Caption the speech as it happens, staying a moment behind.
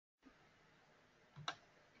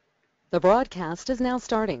The broadcast is now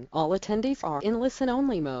starting. All attendees are in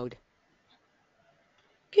listen-only mode.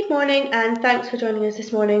 Good morning and thanks for joining us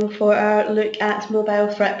this morning for our look at mobile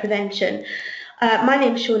threat prevention. My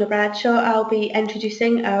name is Shona Bradshaw. I'll be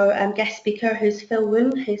introducing our guest speaker, who's Phil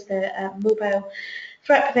Woon, who's the mobile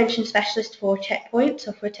threat prevention specialist for Check Point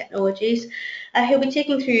Software Technologies. He'll be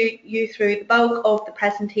taking you through the bulk of the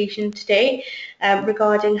presentation today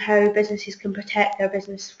regarding how businesses can protect their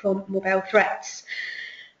business from mobile threats.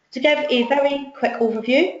 To give a very quick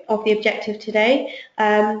overview of the objective today,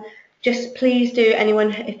 just please do,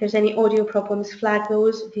 anyone, if there's any audio problems, flag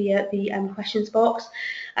those via the questions box.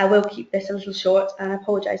 I will keep this a little short and I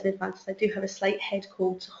apologise in advance. I do have a slight head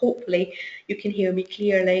cold, so hopefully you can hear me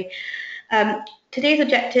clearly. Today's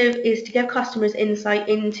objective is to give customers insight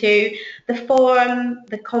into the form,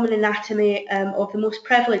 the common anatomy of the most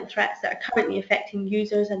prevalent threats that are currently affecting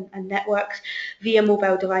users and networks via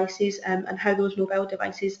mobile devices and how those mobile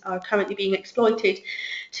devices are currently being exploited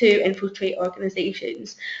to infiltrate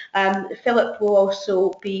organisations. Philip will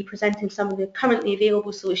also be presenting some of the currently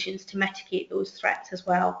available solutions to mitigate those threats as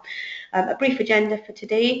well. A brief agenda for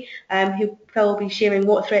today. Phil will be sharing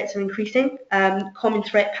what threats are increasing, common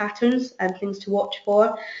threat patterns and things to watch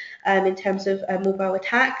for in terms of mobile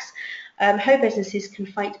attacks, how businesses can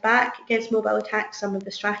fight back against mobile attacks, some of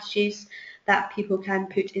the strategies that people can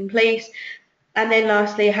put in place, and then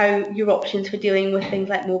lastly, how your options for dealing with things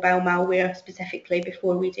like mobile malware specifically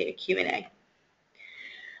before we do a Q&A.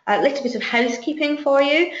 A little bit of housekeeping for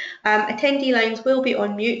you. Attendee lines will be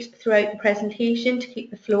on mute throughout the presentation to keep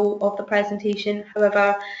the flow of the presentation.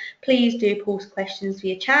 However, please do post questions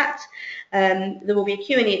via chat. There will be a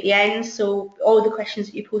Q&A at the end, so all the questions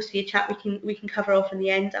that you post via chat we can cover off in the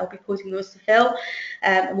end. I'll be posing those to Phil,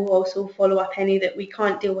 and we'll also follow up any that we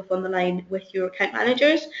can't deal with on the line with your account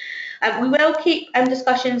managers. We will keep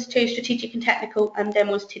discussions to strategic and technical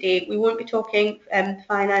demos today. We won't be talking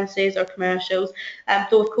finances or commercials,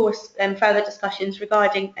 though of course further discussions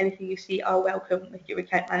regarding anything you see are welcome with your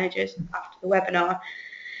account managers after the webinar.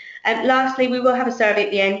 Lastly, we will have a survey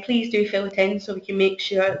at the end. Please do fill it in so we can make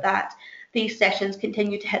sure that these sessions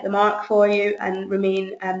continue to hit the mark for you and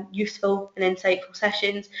remain useful and insightful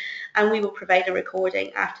sessions, and we will provide a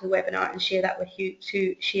recording after the webinar and share that with you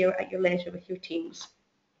to share at your leisure with your teams.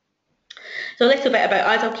 So a little bit about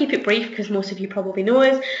us. I'll keep it brief because most of you probably know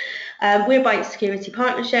us. We're Bytes Security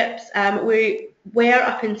Partnerships. We were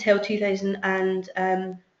up until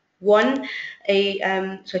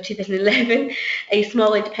 2011, a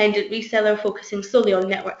small independent reseller focusing solely on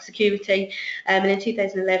network security. And in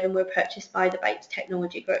 2011, we were purchased by the Bytes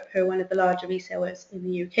Technology Group, who are one of the larger resellers in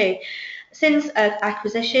the UK. Since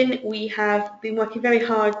acquisition, we have been working very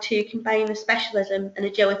hard to combine the specialism and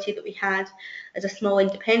agility that we had as a small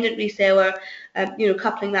independent reseller,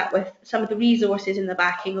 coupling that with some of the resources and the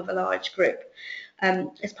backing of a large group.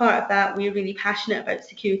 As part of that, we're really passionate about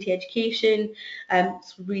security education.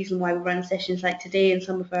 It's the reason why we run sessions like today and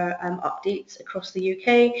some of our updates across the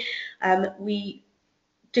UK. We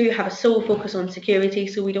do have a sole focus on security,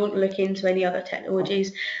 so we don't look into any other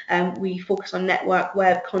technologies. We focus on network,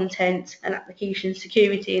 web, content and application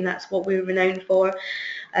security, and that's what we're renowned for.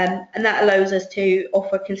 And that allows us to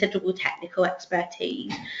offer considerable technical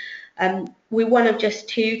expertise. We're one of just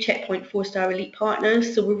 2 Check Point 4-star elite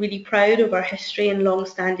partners, so we're really proud of our history and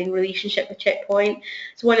long-standing relationship with Check Point.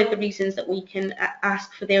 It's one of the reasons that we can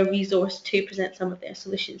ask for their resource to present some of their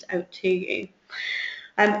solutions out to you.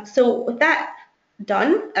 So with that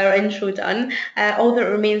done, our intro done, all that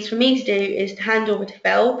remains for me to do is to hand over to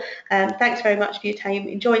Phil. Thanks very much for your time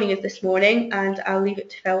in joining us this morning, and I'll leave it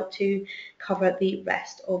to Phil to cover the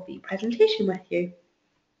rest of the presentation with you.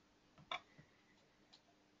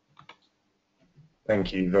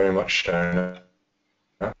 Thank you very much, Shona.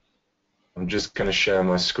 I'm just going to share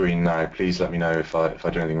my screen now. Please let me know if I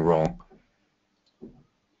do anything wrong.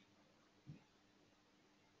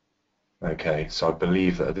 Okay, so I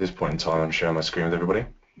believe that at this point in time I'm sharing my screen with everybody.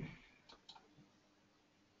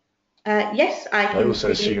 Yes, I can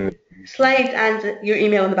also assume slides and your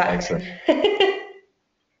email in the background.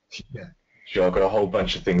 Yeah, sure. I've got a whole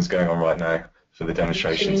bunch of things going on right now for the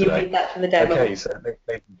demonstration today. That for the demo. Okay, so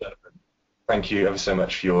ladies and gentlemen, thank you ever so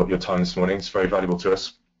much for your time this morning. It's very valuable to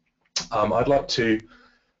us. I'd like to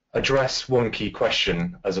address one key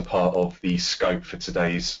question as a part of the scope for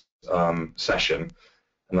today's session,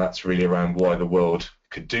 and that's really around why the world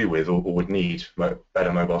could do with or would need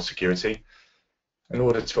better mobile security. In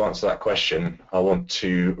order to answer that question, I want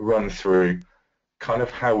to run through kind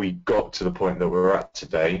of how we got to the point that we're at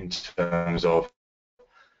today in terms of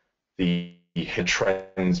the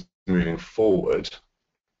trends moving forward.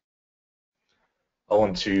 I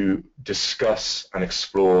want to discuss and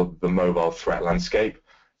explore the mobile threat landscape.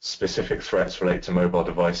 Specific threats relate to mobile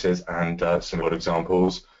devices and some good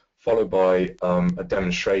examples, followed by a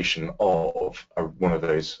demonstration of one of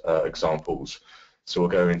those examples. So we'll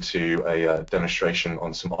go into a demonstration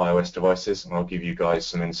on some iOS devices, and I'll give you guys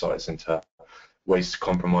some insights into ways to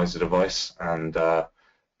compromise the device, and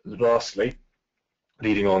lastly,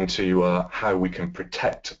 leading on to how we can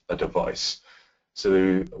protect a device.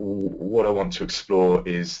 So what I want to explore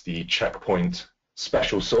is the checkpoint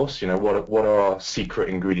special sauce. You know, what are our secret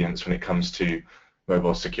ingredients when it comes to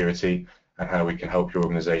mobile security, and how we can help your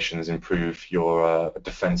organizations improve your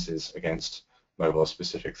defenses against mobile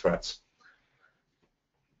specific threats.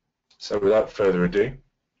 So without further ado,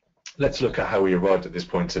 let's look at how we arrived at this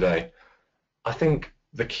point today. I think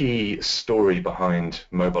the key story behind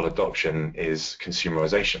mobile adoption is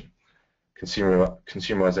consumerization.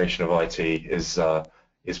 Consumerization of IT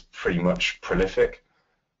is pretty much prolific.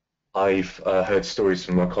 I've heard stories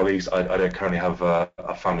from my colleagues. I don't currently have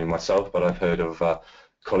a family myself, but I've heard of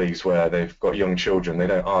colleagues where they've got young children. They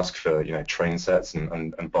don't ask for, you know, train sets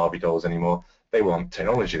and Barbie dolls anymore. They want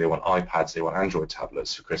technology. They want iPads. They want Android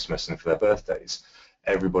tablets for Christmas and for their birthdays.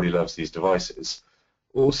 Everybody loves these devices.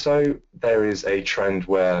 Also, there is a trend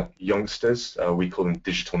where youngsters, we call them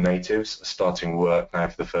digital natives, are starting work now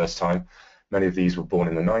for the first time. Many of these were born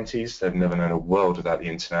in the 90s. They've never known a world without the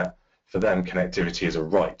internet. For them, connectivity is a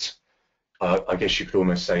right. I guess you could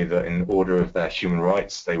almost say that in order of their human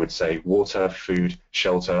rights, they would say water, food,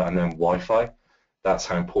 shelter, and then Wi-Fi. That's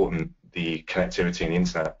how important the connectivity and the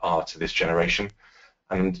internet are to this generation.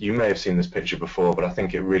 And you may have seen this picture before, but I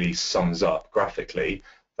think it really sums up graphically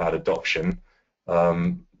that adoption.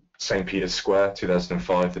 St. Peter's Square,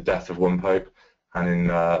 2005, the death of one pope, and in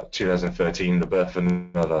 2013, the birth of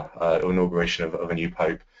another, inauguration of a new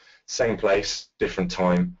pope. Same place, different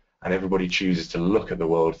time, and everybody chooses to look at the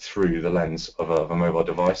world through the lens of a mobile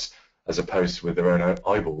device as opposed to with their own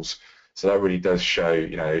eyeballs. So that really does show,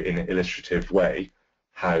 you know, in an illustrative way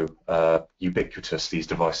how ubiquitous these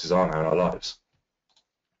devices are now in our lives.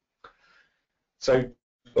 So,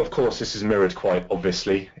 of course, this is mirrored quite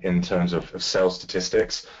obviously in terms of sales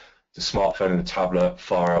statistics. The smartphone and the tablet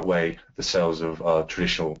far outweigh the sales of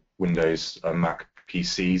traditional Windows, Mac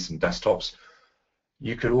PCs and desktops.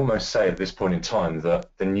 You could almost say at this point in time that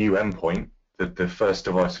the new endpoint, that the first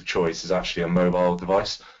device of choice, is actually a mobile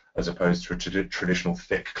device as opposed to a traditional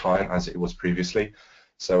thick client as it was previously.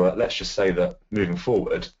 So let's just say that moving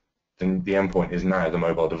forward, the endpoint is now the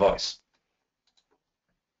mobile device.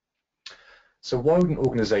 So why would an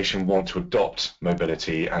organization want to adopt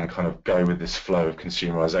mobility and kind of go with this flow of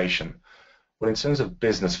consumerization? Well, in terms of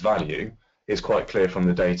business value, it's quite clear from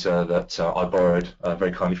the data that I borrowed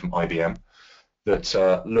very kindly from IBM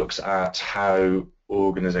that looks at how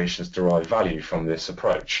organizations derive value from this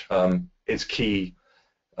approach. It's key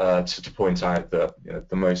to point out that, you know,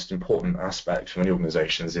 the most important aspect for many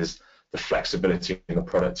organizations is the flexibility and the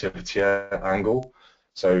productivity angle.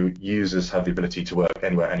 So users have the ability to work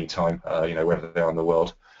anywhere, anytime, you know, wherever they are in the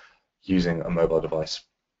world, using a mobile device.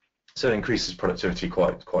 So it increases productivity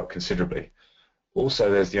quite considerably.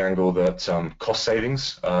 Also, there's the angle that cost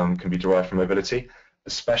savings can be derived from mobility,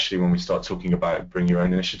 especially when we start talking about bring your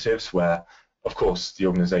own initiatives, where, of course, the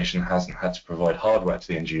organization hasn't had to provide hardware to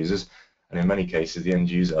the end users, and in many cases, the end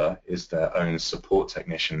user is their own support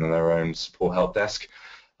technician and their own support help desk.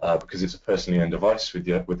 Because it's a personally owned device with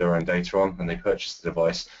their own data on, and they purchase the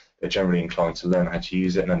device, they're generally inclined to learn how to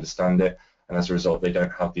use it and understand it, and as a result they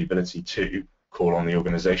don't have the ability to call on the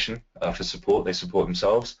organization for support. They support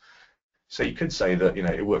themselves. So you could say that, you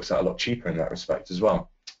know, it works out a lot cheaper in that respect as well.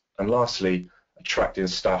 And lastly, attracting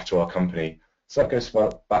staff to our company. So that goes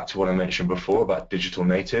back to what I mentioned before about digital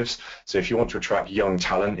natives. So if you want to attract young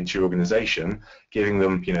talent into your organization, giving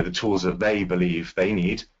them, you know, the tools that they believe they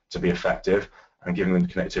need to be effective, and giving them the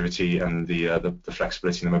connectivity and the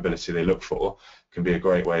flexibility and the mobility they look for can be a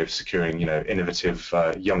great way of securing, you know, innovative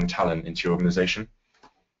young talent into your organization.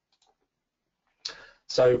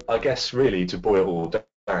 So I guess really to boil it all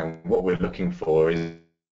down, what we're looking for is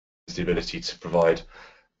the ability to provide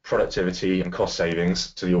productivity and cost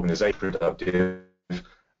savings to the organization, productive,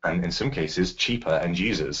 and in some cases cheaper end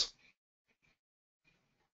users.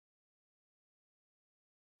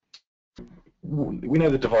 We know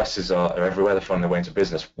the devices are everywhere, they're finding their way into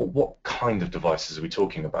business. Well, what kind of devices are we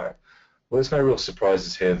talking about? Well, there's no real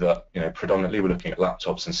surprises here that, you know, predominantly we're looking at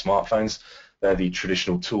laptops and smartphones. They're the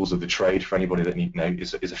traditional tools of the trade for anybody that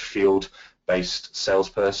is a field-based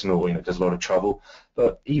salesperson or does a lot of travel.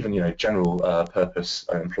 But even general purpose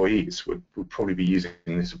employees would probably be using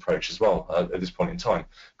this approach as well at this point in time,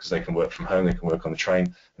 because they can work from home, they can work on the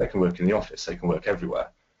train, they can work in the office, they can work everywhere.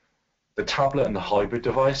 The tablet and the hybrid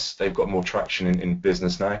device, they've got more traction in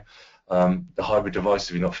business now. The hybrid device,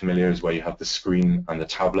 if you're not familiar, is where you have the screen and the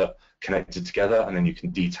tablet connected together, and then you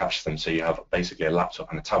can detach them, so you have basically a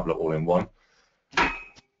laptop and a tablet all in one.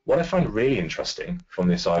 What I found really interesting from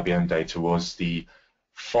this IBM data was the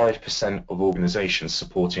 5% of organizations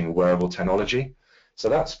supporting wearable technology. So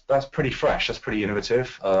that's pretty fresh, that's pretty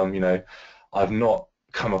innovative. I've not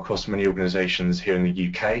come across many organizations here in the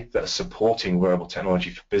UK that are supporting wearable technology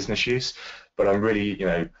for business use, but I'm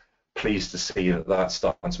really pleased to see that that's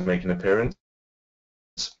starting to make an appearance.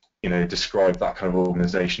 Describe that kind of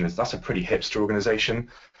organization as that's a pretty hipster organization.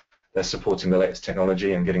 They're supporting the latest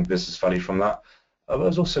technology and getting business value from that. I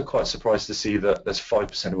was also quite surprised to see that there's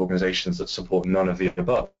 5% of organizations that support none of the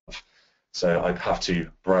above. So I'd have to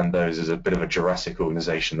brand those as a bit of a Jurassic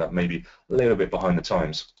organization that may be a little bit behind the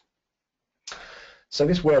times. So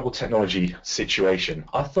this wearable technology situation,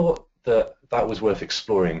 I thought that was worth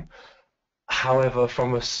exploring. However,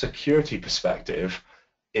 from a security perspective,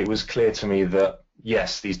 it was clear to me that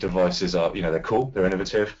yes, these devices are, they're cool, they're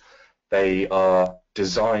innovative, they are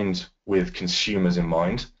designed with consumers in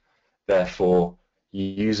mind, therefore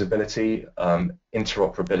usability,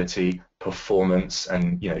 interoperability, performance,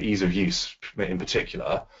 and ease of use in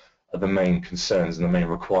particular are the main concerns and the main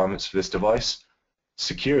requirements for this device.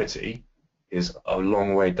 Security is a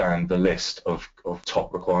long way down the list of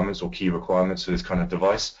top requirements or key requirements for this kind of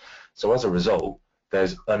device. So as a result,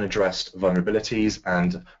 there's unaddressed vulnerabilities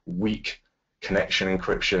and weak connection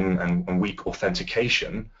encryption and weak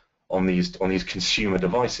authentication on these consumer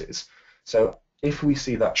devices. So if we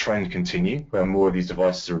see that trend continue, where more of these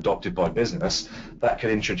devices are adopted by business, that could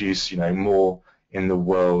introduce more in the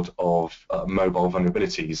world of mobile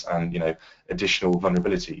vulnerabilities and additional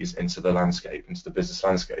vulnerabilities into the landscape, into the business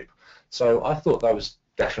landscape. So I thought that was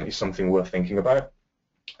definitely something worth thinking about,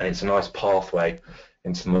 and it's a nice pathway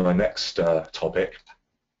into my next topic,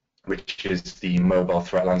 which is the mobile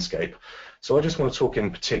threat landscape. So I just want to talk in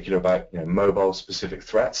particular about mobile specific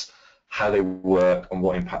threats, how they work and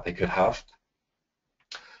what impact they could have.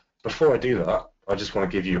 Before I do that, I just want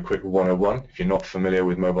to give you a quick 101 if you're not familiar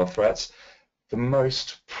with mobile threats. The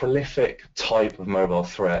most prolific type of mobile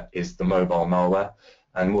threat is the mobile malware,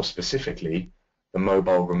 and more specifically, the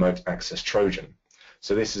mobile remote access Trojan.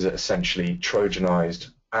 So this is essentially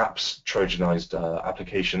Trojanized apps, Trojanized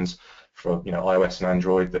applications for iOS and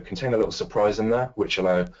Android that contain a little surprise in there, which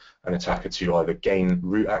allow an attacker to either gain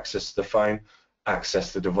root access to the phone,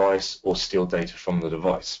 access the device, or steal data from the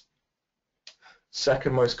device.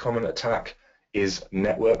 Second most common attack is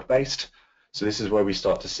network-based. So this is where we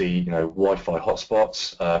start to see Wi-Fi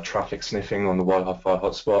hotspots, traffic sniffing on the Wi-Fi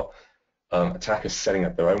hotspot, attackers setting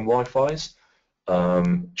up their own Wi-Fis,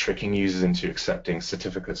 tricking users into accepting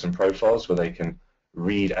certificates and profiles where they can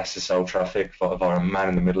read SSL traffic via a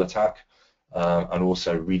man-in-the-middle attack, and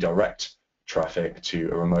also redirect traffic to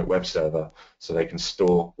a remote web server so they can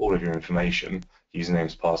store all of your information,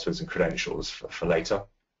 usernames, passwords, and credentials for later.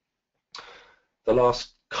 The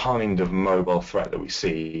last kind of mobile threat that we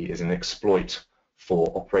see is an exploit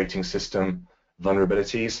for operating system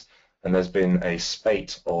vulnerabilities, and there's been a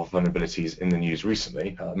spate of vulnerabilities in the news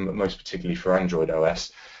recently, most particularly for Android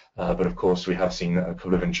OS, but of course we have seen a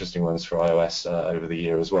couple of interesting ones for iOS over the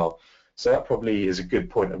year as well. So that probably is a good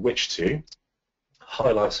point at which to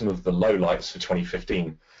highlight some of the lowlights for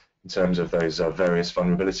 2015 in terms of those various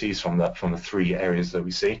vulnerabilities from the three areas that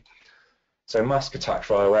we see. So Mask Attack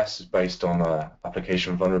for iOS is based on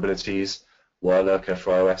application vulnerabilities, Wirelurker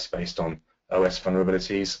for iOS based on OS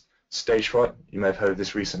vulnerabilities, Stagefright, you may have heard of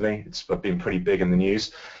this recently, it's been pretty big in the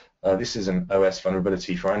news. This is an OS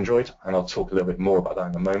vulnerability for Android, and I'll talk a little bit more about that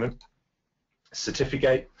in a moment.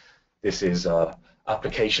 Certificate, this is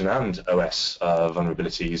application and OS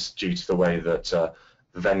vulnerabilities due to the way that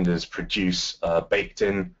vendors produce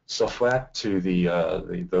baked-in software to the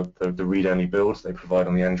read-only build they provide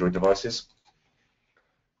on the Android devices.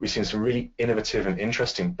 We've seen some really innovative and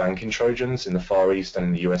interesting banking Trojans in the Far East and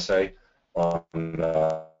in the USA on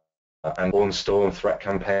and Born Storm threat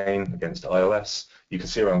campaign against iOS. You can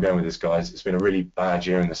see where I'm going with this, guys. It's been a really bad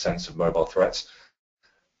year in the sense of mobile threats.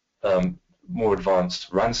 More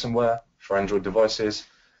advanced ransomware for Android devices,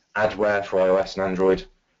 adware for iOS and Android,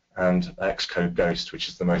 and Xcode Ghost, which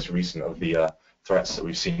is the most recent of the threats that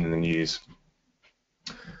we've seen in the news.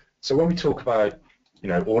 So when we talk about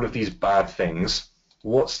all of these bad things,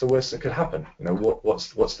 what's the worst that could happen?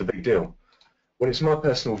 What's the big deal? Well, it's my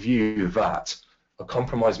personal view that a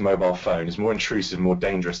compromised mobile phone is more intrusive, more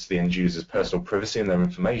dangerous to the end user's personal privacy and their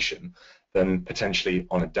information than potentially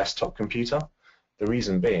on a desktop computer. The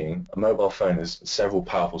reason being, a mobile phone has several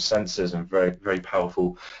powerful sensors and very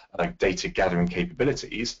powerful data gathering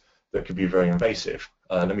capabilities that could be very invasive.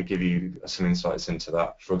 Let me give you some insights into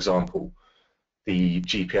that. For example, the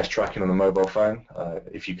GPS tracking on a mobile phone,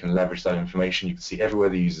 if you can leverage that information, you can see everywhere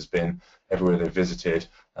the user's been, everywhere they've visited,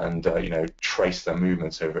 and trace their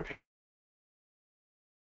movements over a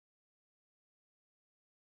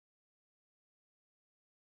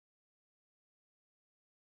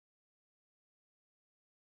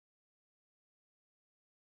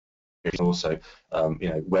also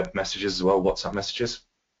web messages as well, WhatsApp messages.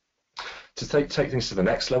 To take things to the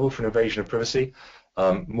next level for an invasion of privacy,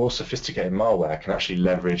 more sophisticated malware can actually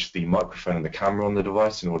leverage the microphone and the camera on the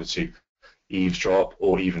device in order to eavesdrop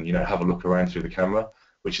or even have a look around through the camera,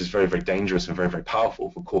 which is very dangerous and very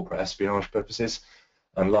powerful for corporate espionage purposes.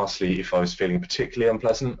 And lastly, if I was feeling particularly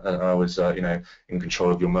unpleasant and I was in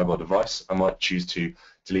control of your mobile device, I might choose to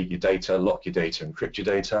delete your data, lock your data, encrypt your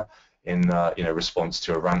data in response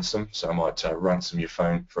to a ransom. So I might ransom your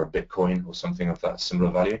phone for a Bitcoin or something of that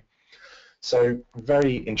similar value. So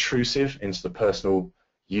very intrusive into the personal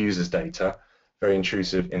user's data, very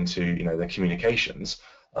intrusive into their communications.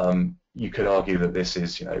 You could argue that this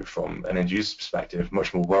is from an end user's perspective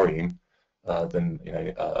much more worrying than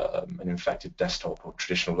an infected desktop or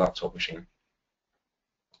traditional laptop machine.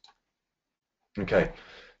 Okay,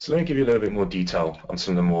 so let me give you a little bit more detail on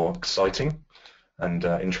some of the more exciting and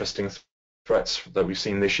interesting threats that we've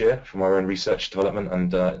seen this year from our own research development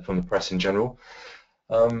and from the press in general.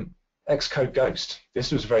 Xcode Ghost.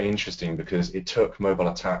 This was very interesting because it took mobile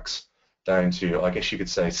attacks down to, I guess you could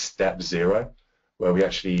say, step 0, where we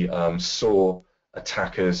actually saw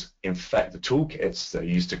attackers infect the toolkits that are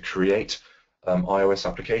used to create iOS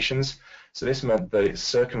applications. So this meant that it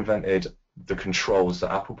circumvented the controls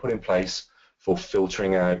that Apple put in place for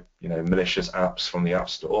filtering out malicious apps from the App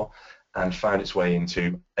Store, and found its way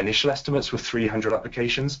into initial estimates with 300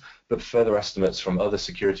 applications, but further estimates from other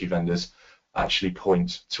security vendors actually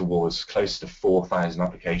point towards close to 4,000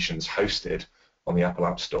 applications hosted on the Apple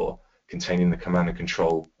App Store containing the command and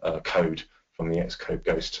control code from the Xcode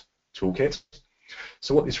Ghost toolkit.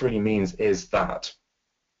 So what this really means is that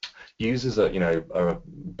users that are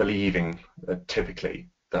believing typically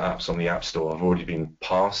that apps on the App Store have already been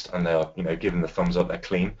parsed and they are given the thumbs up, they're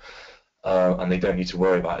clean, and they don't need to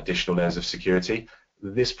worry about additional layers of security.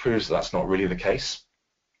 This proves that's not really the case.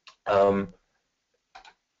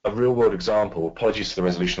 A real-world example, apologies for the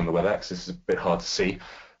resolution on the WebEx, this is a bit hard to see.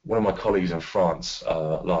 One of my colleagues in France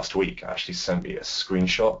last week actually sent me a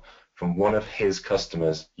screenshot from one of his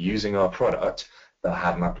customers using our product that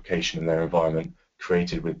had an application in their environment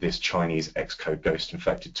created with this Chinese Xcode Ghost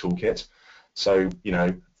infected toolkit. So,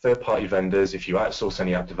 third-party vendors, if you outsource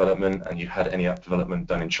any app development and you had any app development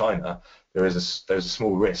done in China, there's a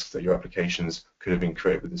small risk that your applications could have been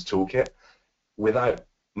created with this toolkit. Without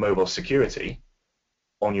mobile security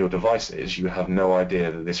on your devices, you have no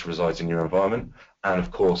idea that this resides in your environment, and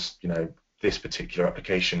of course, this particular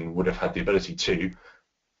application would have had the ability to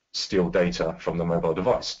steal data from the mobile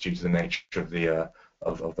device due to the nature of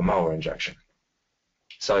the malware injection.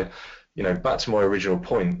 So, back to my original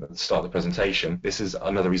point at the start of the presentation, this is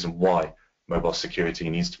another reason why mobile security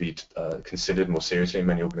needs to be considered more seriously in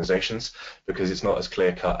many organizations, because it's not as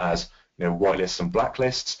clear-cut as whitelists and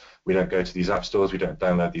blacklists. We don't go to these app stores, we don't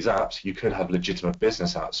download these apps. You could have legitimate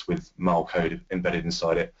business apps with mal code embedded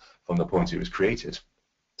inside it from the point it was created.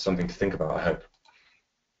 Something to think about, I hope.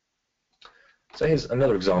 So here's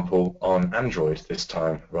another example on Android this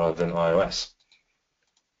time rather than iOS.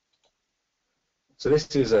 So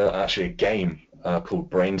this is actually a game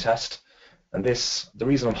called Brain Test, and the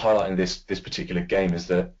reason I'm highlighting this particular game is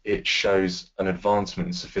that it shows an advancement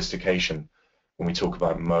in sophistication when we talk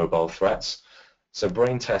about mobile threats. So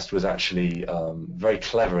Brain Test was actually very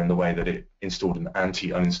clever in the way that it installed an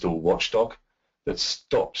anti-uninstall watchdog that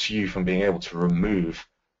stops you from being able to remove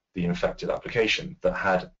the infected application that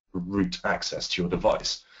had root access to your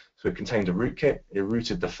device. So it contained a rootkit, it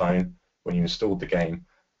rooted the phone when you installed the game,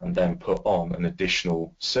 and then put on an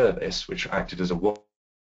additional service which acted as a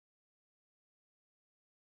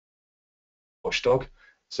watchdog.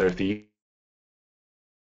 So if the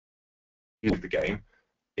user of the game,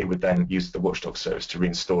 it would then use the watchdog service to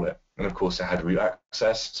reinstall it. And of course it had root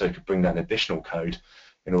access, so it could bring down additional code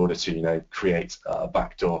in order to create a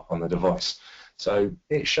backdoor on the device. So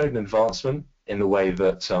it showed an advancement in the way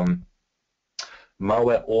that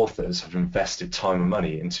malware authors have invested time and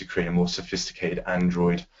money into creating more sophisticated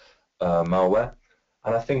Android malware.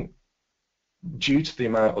 And I think due to the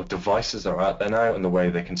amount of devices that are out there now and the way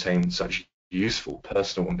they contain such useful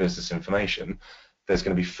personal and business information, there's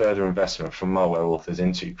going to be further investment from malware authors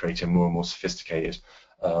into creating more and more sophisticated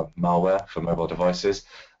malware for mobile devices,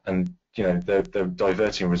 and they're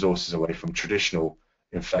diverting resources away from traditional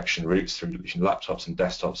infection routes through laptops and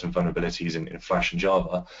desktops and vulnerabilities in Flash and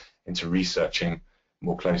Java into researching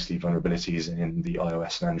more closely vulnerabilities in the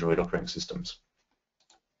iOS and Android operating systems.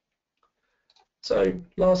 So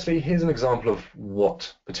lastly, here's an example of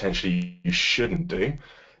what potentially you shouldn't do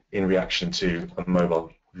in reaction to a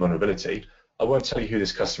mobile vulnerability. I won't tell you who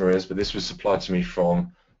this customer is, but this was supplied to me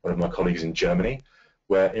from one of my colleagues in Germany,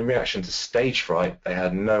 where in reaction to stage fright, they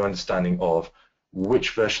had no understanding of which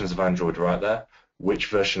versions of Android were out there, which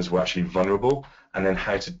versions were actually vulnerable, and then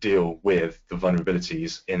how to deal with the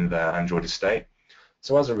vulnerabilities in their Android estate.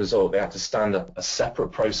 So as a result, they had to stand up a separate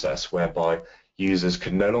process whereby users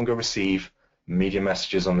could no longer receive media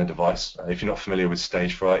messages on the device. If you're not familiar with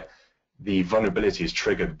stage fright, the vulnerability is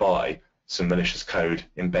triggered by some malicious code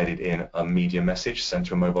embedded in a media message sent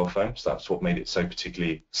to a mobile phone. So that's what made it so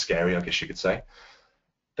particularly scary, I guess you could say.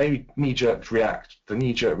 The knee-jerk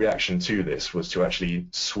reaction to this was to actually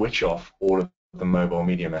switch off all of the mobile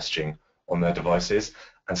media messaging on their devices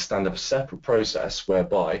and stand up a separate process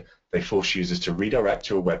whereby they force users to redirect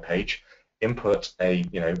to a web page, input a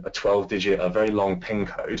 12-digit, a very long PIN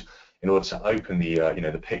code in order to open the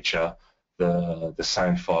the picture, the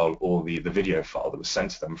sound file, or the video file that was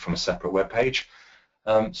sent to them from a separate web page.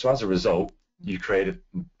 So as a result, you created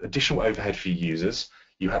additional overhead for your users.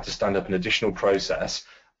 You had to stand up an additional process,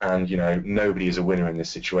 and nobody is a winner in this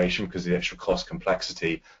situation because of the extra cost,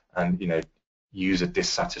 complexity, and user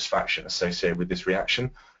dissatisfaction associated with this reaction.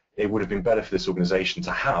 It would have been better for this organization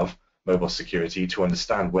to have mobile security, to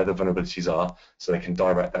understand where the vulnerabilities are so they can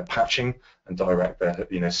direct their patching and direct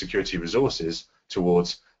their security resources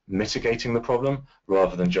towards mitigating the problem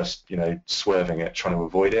rather than just swerving it, trying to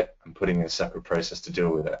avoid it, and putting in a separate process to deal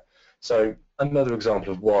with it. So another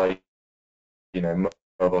example of why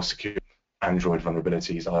mobile security, Android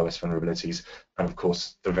vulnerabilities, iOS vulnerabilities, and of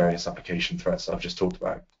course the various application threats I've just talked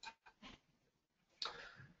about.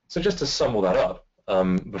 So just to sum all that up,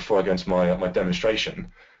 before I go into my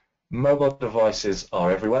demonstration, mobile devices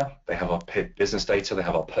are everywhere. They have our business data, they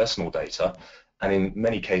have our personal data, and in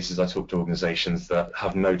many cases I talk to organizations that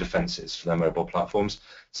have no defenses for their mobile platforms,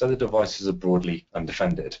 so the devices are broadly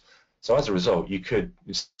undefended. So as a result, you could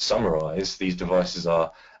summarize these devices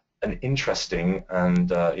are an interesting and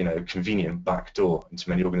convenient backdoor into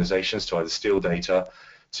many organizations to either steal data,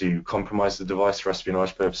 to compromise the device for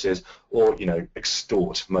espionage purposes, or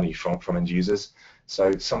extort money from end users.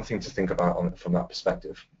 So something to think about from that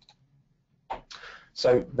perspective.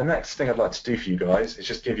 So the next thing I'd like to do for you guys is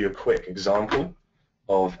just give you a quick example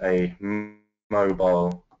of a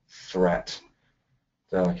mobile threat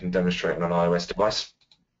that I can demonstrate on an iOS device.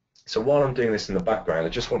 So while I'm doing this in the background, I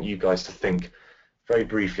just want you guys to think very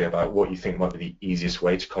briefly about what you think might be the easiest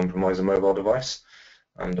way to compromise a mobile device.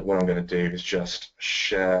 And what I'm going to do is just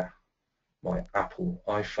share my Apple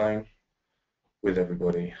iPhone with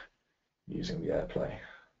everybody using the AirPlay.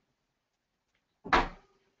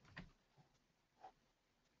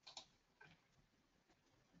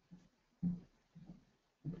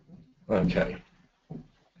 Okay,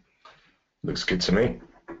 looks good to me.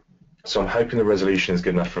 So I'm hoping the resolution is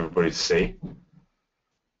good enough for everybody to see.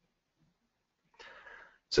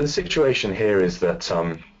 So the situation here is that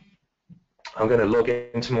I'm going to log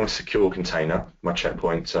into my secure container, my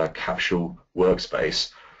Checkpoint capsule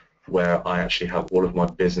workspace, where I actually have all of my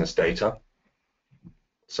business data.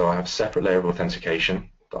 So I have a separate layer of authentication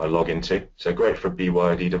that I log into. So great for a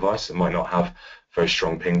BYOD device that might not have very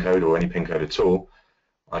strong PIN code or any PIN code at all.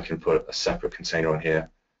 I can put a separate container on here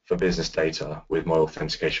for business data with my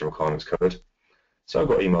authentication requirements covered. So I've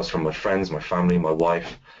got emails from my friends, my family, my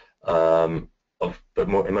wife, but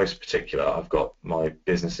in most particular, I've got my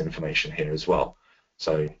business information here as well.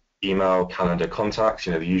 So email, calendar, contacts,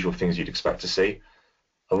 the usual things you'd expect to see.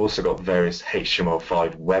 I've also got various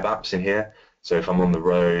HTML5 web apps in here. So if I'm on the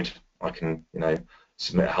road, I can,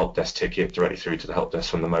 submit a help desk ticket directly through to the help desk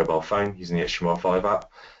from the mobile phone using the HTML5 app.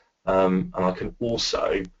 And I can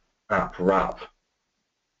also app wrap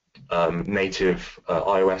native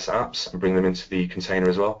iOS apps and bring them into the container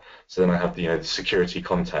as well. So then I have the security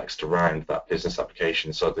context around that business application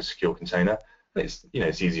inside the secure container. And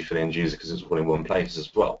it's easy for the end user because it's all in one place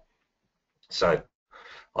as well. So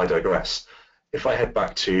I digress. If I head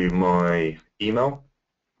back to my email,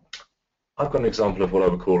 I've got an example of what I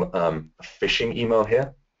would call a phishing email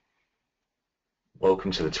here.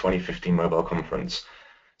 Welcome to the 2015 mobile conference.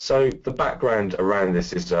 So the background around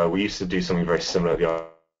this is we used to do something very similar at the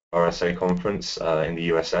RSA conference in the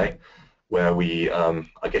USA, where we,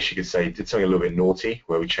 I guess you could say, did something a little bit naughty,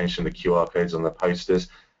 where we changed some of the QR codes on the posters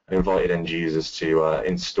and invited end users to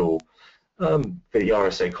install the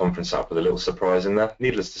RSA conference app with a little surprise in there.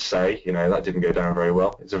 Needless to say, that didn't go down very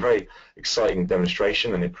well. It's a very exciting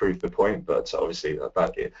demonstration and it proved the point, but obviously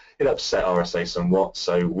it upset RSA somewhat,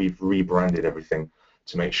 so we've rebranded everything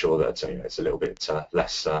to make sure that it's a little bit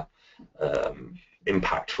less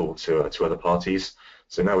impactful to other parties.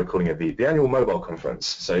 So now we're calling it the annual mobile conference.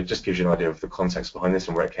 So it just gives you an idea of the context behind this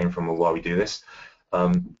and where it came from and why we do this.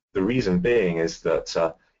 The reason being is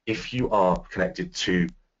that if you are connected to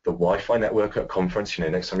the Wi-Fi network at a conference,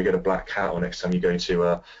 next time you go to Black Hat or next time you go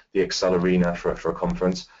to the Excel Arena for a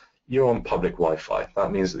conference, you're on public Wi-Fi.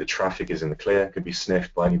 That means that the traffic is in the clear, could be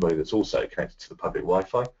sniffed by anybody that's also connected to the public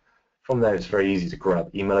Wi-Fi. From there, it's very easy to grab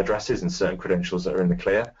email addresses and certain credentials that are in the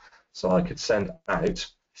clear. So I could send out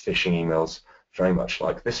phishing emails very much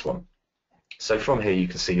like this one. So from here you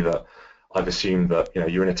can see that I've assumed that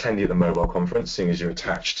you're an attendee at the mobile conference, seeing as you're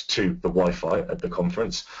attached to the Wi-Fi at the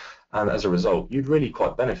conference, and as a result you'd really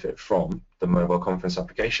quite benefit from the mobile conference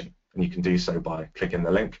application, and you can do so by clicking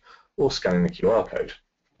the link or scanning the QR code.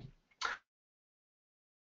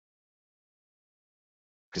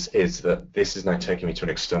 Is that this is now taking me to an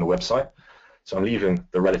external website, so I'm leaving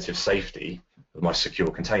the relative safety of my secure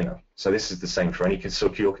container. So this is the same for any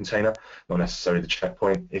secure container, not necessarily the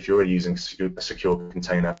checkpoint. If you're already using a secure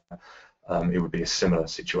container, it would be a similar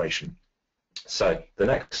situation. So the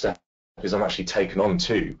next step is I'm actually taken on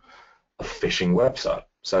to a phishing website.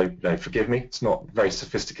 So forgive me, it's not very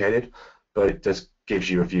sophisticated, but it does gives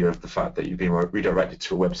you a view of the fact that you've been redirected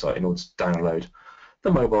to a website in order to download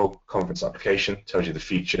the mobile conference application. Tells you the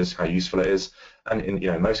features, how useful it is, and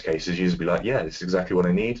in most cases users will be like, yeah, this is exactly what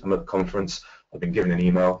I need. I'm at the conference, I've been given an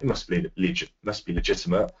email, it must be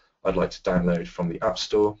legitimate. I'd like to download from the App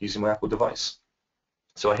Store using my Apple device.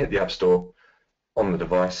 So I hit the App Store on the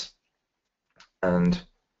device, and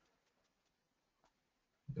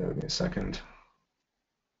give me a second.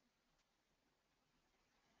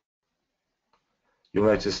 You'll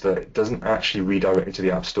notice that it doesn't actually redirect me to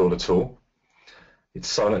the App Store at all. It's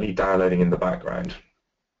silently downloading in the background.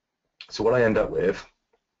 So what I end up with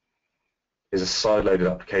is a side-loaded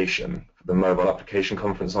application for the mobile application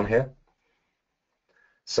conference on here.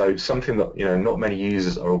 So something that not many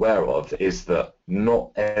users are aware of is that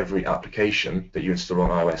not every application that you install on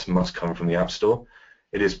iOS must come from the App Store.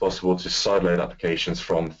 It is possible to sideload applications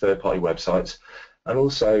from third-party websites, and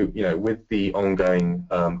also with the ongoing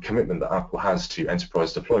commitment that Apple has to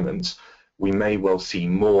enterprise deployments, we may well see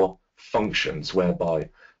more functions whereby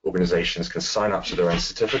organizations can sign up to their own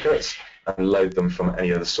certificates and load them from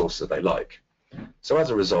any other source that they like. So as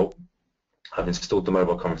a result, I've installed the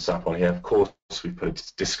mobile conference app on here. Of course, we put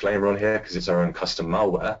a disclaimer on here because it's our own custom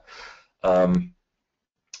malware,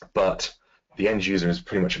 but the end user is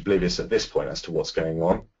pretty much oblivious at this point as to what's going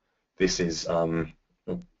on. This is, oh,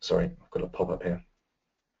 sorry, I've got a pop-up here.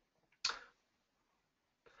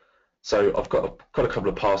 So I've got a couple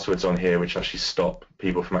of passwords on here which actually stop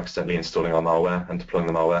people from accidentally installing our malware and deploying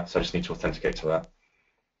the malware, so I just need to authenticate to that.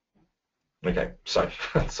 Okay, so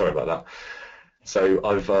sorry about that. So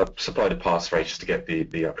I've supplied a passphrase just to get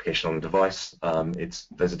the application on the device.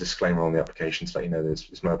 There's a disclaimer on the application to let you know that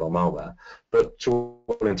it's mobile malware, but to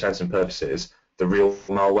all intents and purposes, the real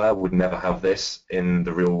malware would never have this in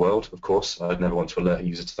the real world, of course. I'd never want to alert a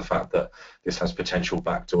user to the fact that this has potential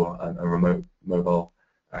backdoor and remote mobile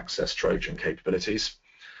access Trojan capabilities.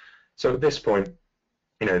 So at this point,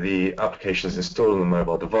 the application is installed on the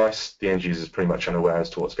mobile device. The end user is pretty much unaware as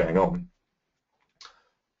to what's going on.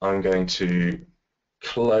 I'm going to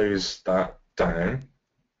close that down.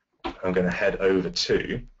 I'm going to head over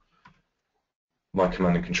to my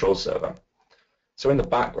command and control server. So in the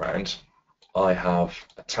background, I have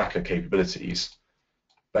attacker capabilities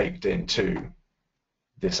baked into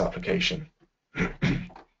this application.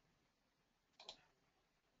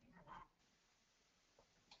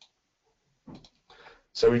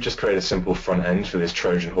 So we've just created a simple front end for this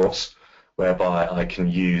Trojan horse, whereby I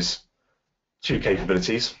can use two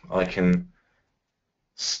capabilities. I can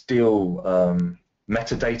steal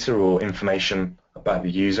metadata or information about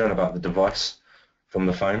the user and about the device from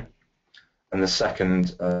the phone. And the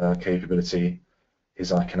second capability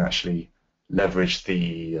is I can actually leverage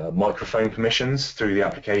the microphone permissions through the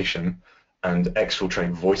application and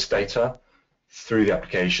exfiltrate voice data through the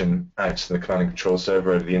application out to the command and control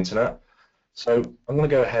server over the internet. So I'm going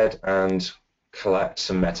to go ahead and collect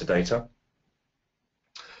some metadata.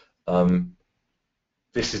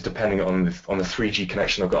 This is depending on the 3G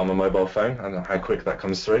connection I've got on my mobile phone and how quick that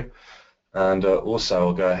comes through. And also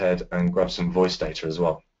I'll go ahead and grab some voice data as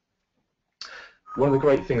well. One of the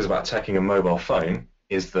great things about attacking a mobile phone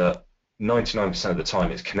is that 99% of the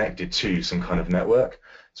time it's connected to some kind of network.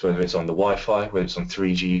 So whether it's on the Wi-Fi, whether it's on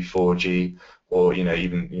 3G, 4G, or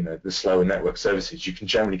even the slower network services, you can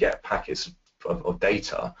generally get packets of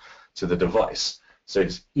data to the device. So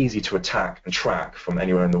it's easy to attack and track from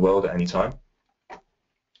anywhere in the world at any time.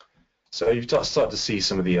 So you've started to see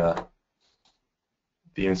some of the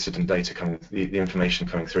incident data coming, the information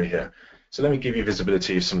coming through here. So let me give you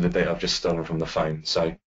visibility of some of the data I've just stolen from the phone.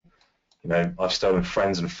 So, I've stolen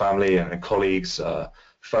friends and family and colleagues'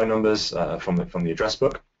 phone numbers from the address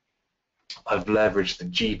book. I've leveraged the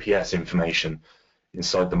GPS information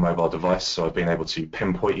inside the mobile device, so I've been able to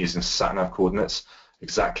pinpoint using sat-nav coordinates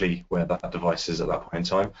exactly where that device is at that point in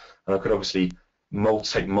time. And I could obviously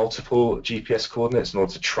take multiple GPS coordinates in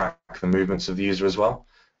order to track the movements of the user as well.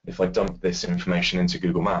 If I dump this information into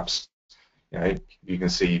Google Maps, you can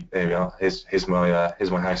see, there we are, here's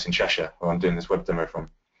my house in Cheshire where I'm doing this web demo from.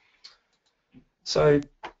 So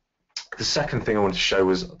the second thing I wanted to show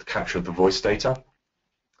was the capture of the voice data.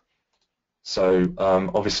 So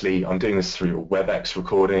obviously I'm doing this through a WebEx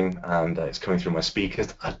recording, and it's coming through my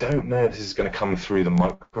speakers. I don't know if this is going to come through the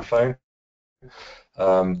microphone,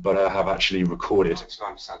 but I have actually recorded.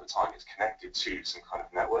 99% of the time it's connected to some kind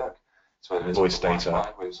of network. So whether it's voice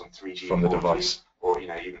data whether it's on 3G, from the device, or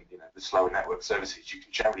even the slower network services, you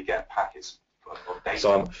can generally get packets of data.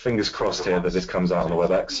 So I'm fingers crossed here that this comes out on the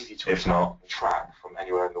WebEx. If not, track from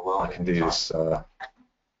anywhere in the world. I can do this. I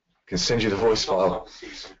can send you the voice file.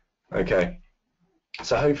 Okay.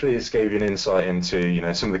 So hopefully this gave you an insight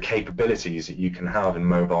into some of the capabilities that you can have in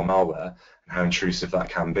mobile malware and how intrusive that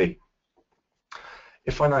can be.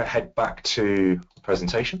 If I now head back to the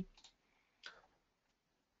presentation,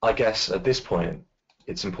 I guess at this point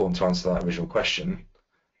it's important to answer that original question.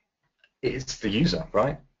 It's the user,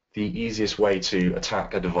 right? The easiest way to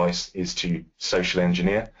attack a device is to social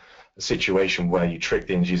engineer a situation where you trick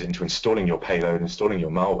the end user into installing your payload, installing your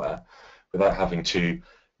malware, without having to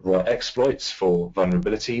write exploits for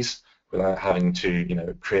vulnerabilities, without having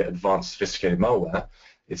to create advanced sophisticated malware.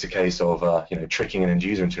 It's a case of tricking an end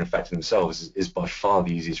user into infecting themselves is by far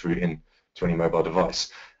the easiest route in to any mobile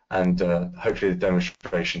device. And hopefully the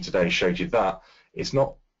demonstration today showed you that it's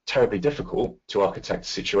not terribly difficult to architect a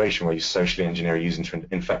situation where you socially engineer a user into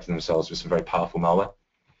infecting themselves with some very powerful malware.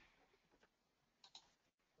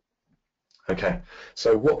 Okay,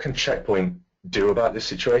 so what can Checkpoint do about this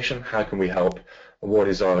situation? How can we help? What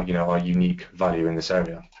is our unique value in this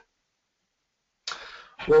area?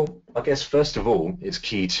 Well, I guess first of all, it's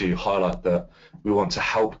key to highlight that we want to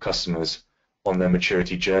help customers on their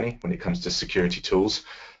maturity journey when it comes to security tools,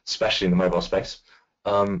 especially in the mobile space.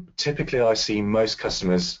 Typically, I see most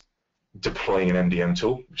customers deploying an MDM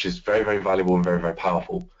tool, which is very, very valuable and very, very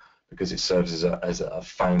powerful because it serves as a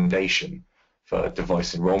foundation for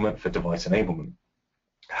device enrollment, for device enablement.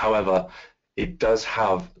 However, it does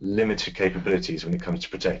have limited capabilities when it comes to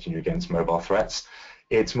protecting you against mobile threats.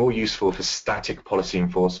 It's more useful for static policy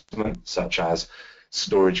enforcement, such as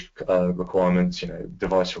storage requirements,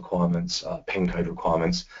 device requirements, PIN code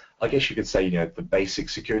requirements. I guess you could say, the basic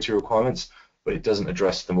security requirements, but it doesn't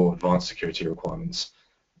address the more advanced security requirements.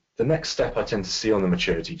 The next step I tend to see on the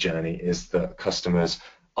maturity journey is that customers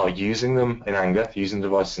are using them in anger, using the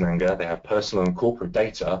device in anger. They have personal and corporate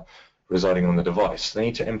data residing on the device. They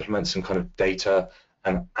need to implement some kind of data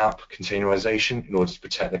and app containerization in order to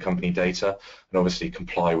protect their company data and obviously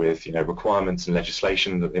comply with requirements and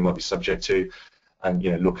legislation that they might be subject to, and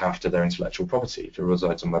look after their intellectual property if it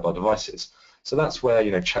resides on mobile devices. So that's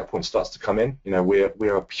where Checkpoint starts to come in.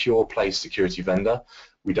 We're a pure play security vendor.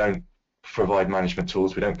 We don't provide management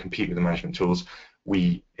tools. We don't compete with the management tools.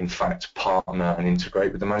 We in fact partner and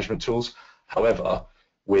integrate with the management tools. However,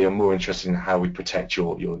 we are more interested in how we protect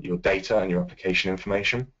your data and your application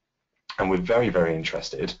information. And we're very, very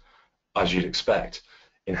interested, as you'd expect,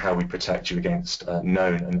 in how we protect you against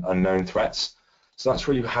known and unknown threats. So that's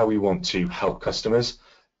really how we want to help customers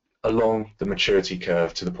along the maturity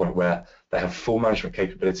curve to the point where they have full management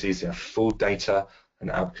capabilities, they have full data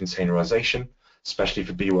and app containerization, especially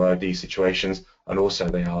for BYOD situations, and also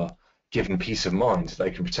they are given peace of mind.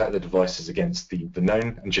 They can protect their devices against the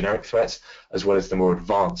known and generic threats, as well as the more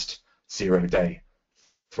advanced zero-day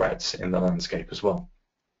threats in the landscape as well.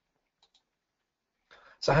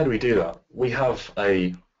 So how do we do that? We have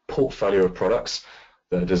a portfolio of products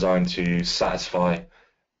that are designed to satisfy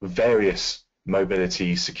various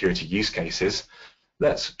mobility security use cases.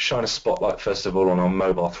 Let's shine a spotlight first of all on our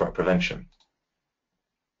mobile threat prevention.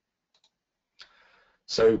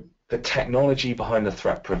 So the technology behind the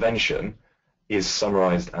threat prevention is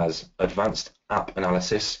summarized as advanced app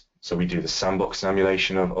analysis. So we do the sandbox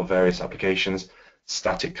emulation of various applications,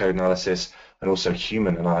 static code analysis, and also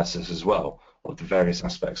human analysis as well of the various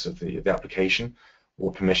aspects of the application,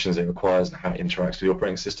 what permissions it requires and how it interacts with the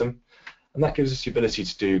operating system. And that gives us the ability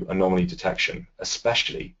to do anomaly detection,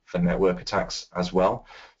 especially for network attacks as well.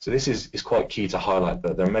 So this is quite key to highlight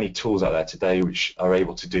that there are many tools out there today which are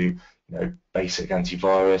able to do basic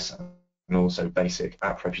antivirus and also basic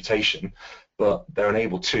app reputation, but they're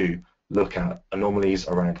unable to look at anomalies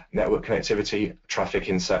around network connectivity, traffic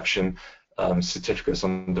inception, certificates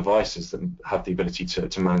on devices that have the ability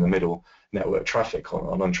to man the middle network traffic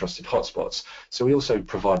on untrusted hotspots. So we also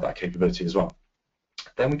provide that capability as well.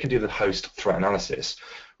 Then we can do the host threat analysis,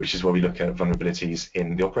 which is where we look at vulnerabilities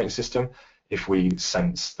in the operating system, if we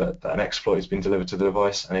sense that an exploit has been delivered to the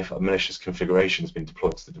device, and if a malicious configuration has been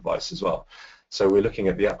deployed to the device as well. So we're looking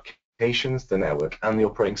at the applications, the network, and the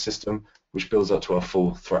operating system, which builds up to our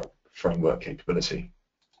full threat framework capability.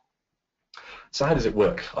 So how does it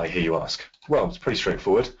work, I hear you ask? Well, it's pretty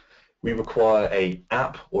straightforward. We require an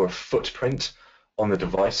app or a footprint on the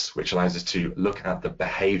device, which allows us to look at the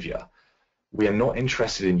behavior. We are not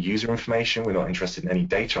interested in user information. We're not interested in any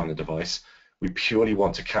data on the device. We purely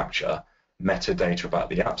want to capture metadata about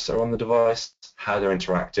the apps that are on the device, how they're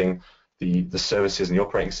interacting, the services and the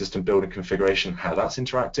operating system build and configuration, how that's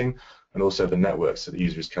interacting, and also the networks that the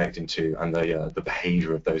user is connecting to and the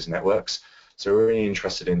behavior of those networks. So we're really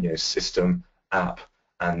interested in system, app,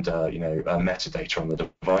 and metadata on the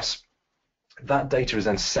device. That data is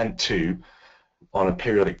then sent to, on a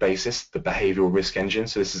periodic basis, the behavioral risk engine.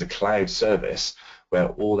 So this is a cloud service where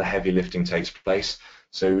all the heavy lifting takes place.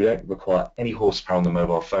 So we don't require any horsepower on the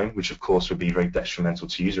mobile phone, which of course would be very detrimental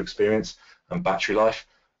to user experience and battery life.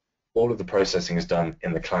 All of the processing is done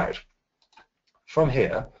in the cloud. From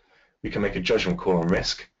here, we can make a judgment call on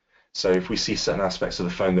risk. So if we see certain aspects of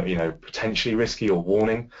the phone that are potentially risky or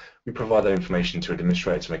warning, we provide that information to a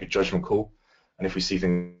demonstrator to make a judgment call. And if we see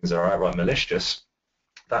things that are outright malicious,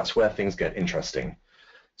 that's where things get interesting.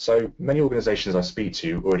 So many organizations I speak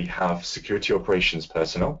to already have security operations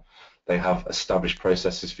personnel. They have established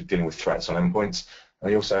processes for dealing with threats on endpoints, and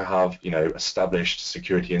they also have established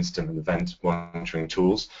security incident and event monitoring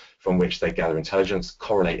tools from which they gather intelligence,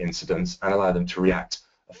 correlate incidents, and allow them to react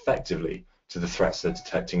effectively to the threats they're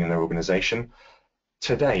detecting in their organization.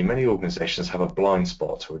 Today, many organizations have a blind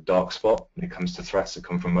spot or a dark spot when it comes to threats that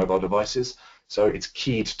come from mobile devices. So it's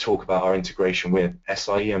key to talk about our integration with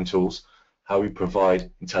SIEM tools, how we provide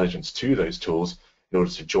intelligence to those tools in order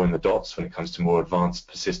to join the dots when it comes to more advanced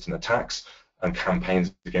persistent attacks and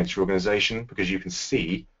campaigns against your organization, because you can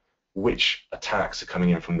see which attacks are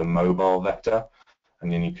coming in from the mobile vector,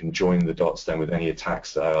 and then you can join the dots then with any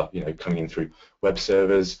attacks that are coming in through web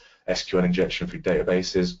servers, SQL injection through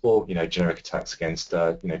databases, or generic attacks against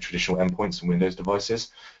traditional endpoints and Windows devices.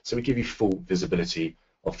 So we give you full visibility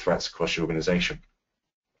of threats across your organization.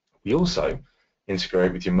 We also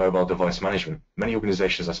integrate with your mobile device management. Many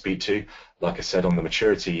organizations I speak to, like I said on the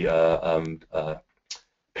maturity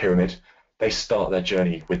pyramid, they start their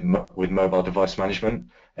journey with mobile device management,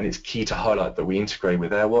 and it's key to highlight that we integrate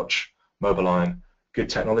with AirWatch, MobileIron, good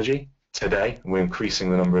technology today, and we're increasing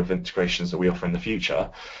the number of integrations that we offer in the future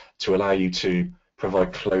to allow you to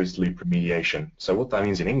provide closed loop remediation. So what that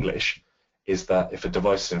means in English is that if a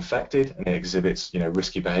device is infected and it exhibits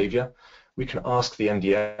risky behavior, we can ask the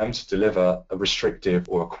MDM to deliver a restrictive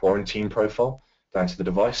or a quarantine profile down to the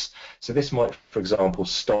device. So this might, for example,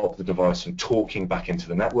 stop the device from talking back into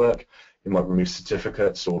the network. It might remove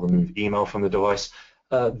certificates or remove email from the device,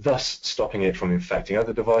 thus stopping it from infecting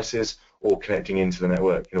other devices or connecting into the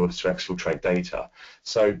network in order to exfiltrate data.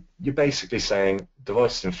 So you're basically saying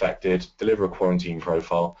device is infected, deliver a quarantine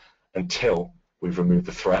profile until we've removed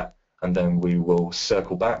the threat, and then we will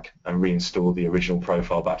circle back and reinstall the original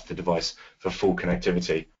profile back to the device for full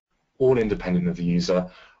connectivity, all independent of the user,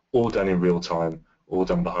 all done in real time, all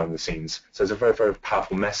done behind the scenes. So it's a very, very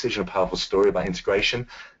powerful message and a powerful story about integration,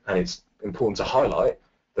 and it's important to highlight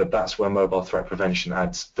that that's where mobile threat prevention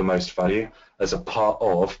adds the most value as a part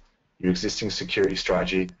of your existing security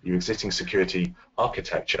strategy, your existing security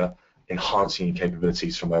architecture, enhancing your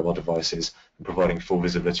capabilities for mobile devices and providing full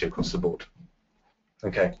visibility across the board.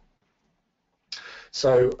 Okay.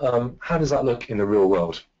 So how does that look in the real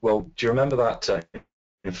world? Well, do you remember that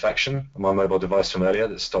infection on my mobile device from earlier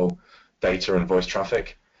that stole data and voice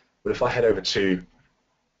traffic? Well, if I head over to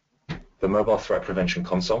the Mobile Threat Prevention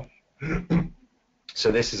Console,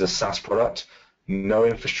 so this is a SaaS product, no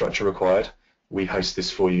infrastructure required. We host this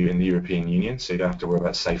for you in the European Union, so you don't have to worry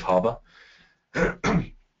about safe harbor.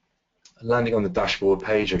 Landing on the dashboard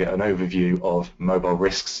page, I get an overview of mobile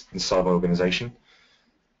risks in cyber organization.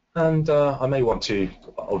 And I may want to,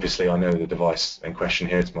 obviously I know the device in question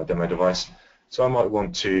here, it's my demo device, So I might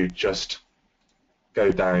want to just go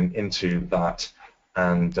down into that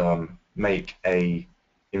and make a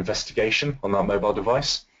investigation on that mobile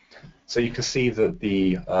device. So you can see that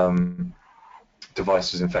the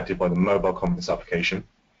device was infected by the mobile conference application,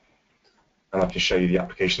 and I can show you the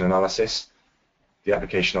application analysis, the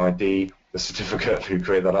application ID, the certificate of who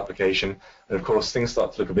created that application, and of course things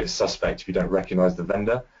start to look a bit suspect if you don't recognize the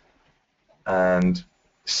vendor, and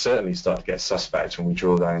certainly start to get suspect when we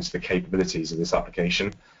drill down into the capabilities of this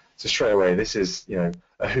application. So straight away, this is, you know,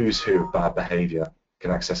 a who's who of bad behavior.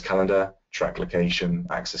 Can access calendar, track location,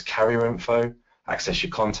 access carrier info, access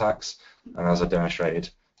your contacts, and as I demonstrated,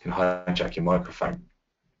 can hijack your microphone.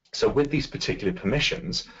 So with these particular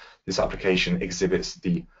permissions, this application exhibits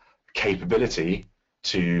the capability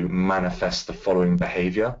to manifest the following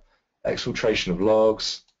behavior: exfiltration of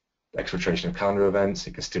logs, exfiltration of calendar events,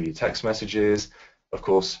 it can steal your text messages, of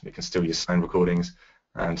course, it can steal your sound recordings,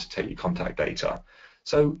 and take your contact data.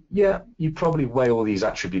 So yeah, you probably weigh all these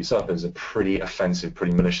attributes up as a pretty offensive,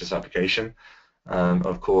 pretty malicious application.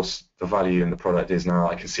 Of course, the value in the product is now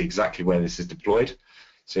I can see exactly where this is deployed.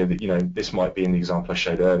 So that, you know, this might be in the example I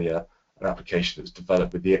showed earlier, an application that's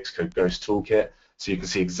developed with the Xcode Ghost toolkit. So you can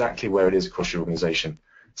see exactly where it is across your organization.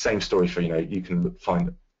 Same story for, you know, you can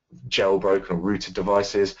find jailbroken or rooted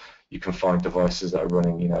devices. You can find devices that are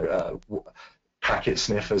running, you know, packet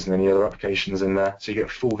sniffers and any other applications in there. So you get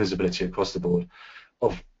full visibility across the board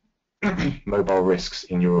of mobile risks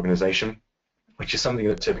in your organization, which is something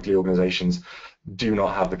that typically organizations do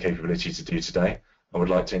not have the capability to do today. I would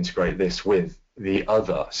like to integrate this with the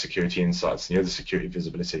other security insights, the other security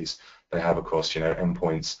visibilities they have across, you know,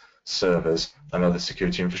 endpoints, servers, and other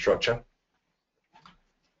security infrastructure.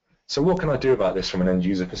 So what can I do about this from an end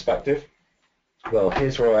user perspective? Well,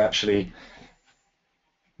 here's where I actually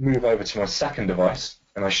move over to my second device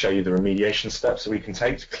and I show you the remediation steps that we can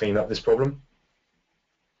take to clean up this problem.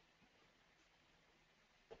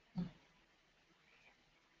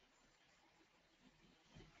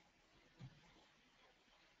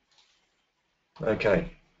 Okay,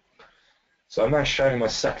 so I'm now showing my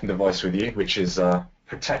second device with you, which is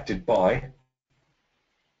protected by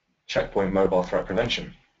Checkpoint Mobile Threat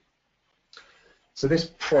Prevention. So this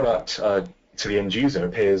product to the end user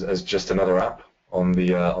appears as just another app on the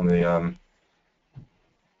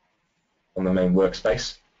main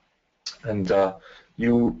workspace, and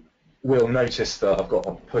you will notice that I've got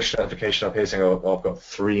a push notification up here saying I've got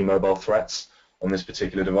 3 mobile threats on this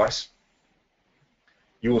particular device.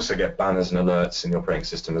 You also get banners and alerts in the operating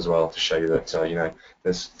system as well to show you that you know,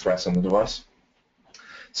 there's threats on the device.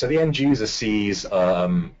 So the end user sees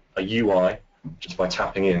a UI just by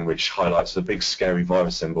tapping in, which highlights the big scary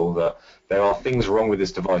virus symbol that there are things wrong with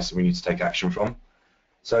this device that we need to take action from.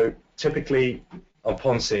 So typically,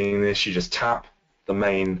 upon seeing this, you just tap the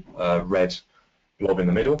main red blob in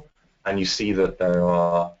the middle, and you see that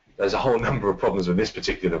there's a whole number of problems with this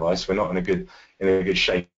particular device. We're not in a good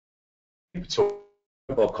shape at all.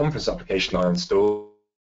 Mobile conference application I installed,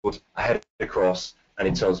 I head across, and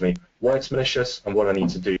it tells me why it's malicious and what I need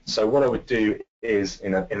to do. So what I would do is,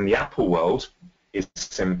 in the Apple world, is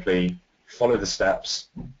simply follow the steps,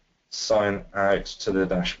 sign out to the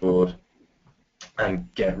dashboard,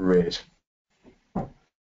 and get rid.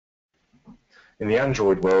 In the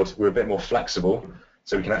Android world, we're a bit more flexible,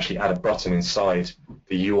 so we can actually add a button inside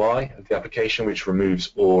the UI of the application which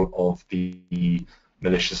removes all of the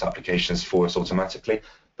malicious applications for us automatically.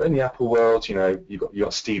 But in the Apple world, you know, you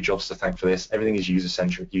got Steve Jobs to thank for this. Everything is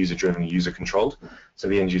user-centric, user-driven, user-controlled. So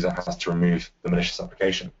the end user has to remove the malicious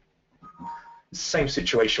application. Same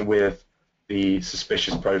situation with the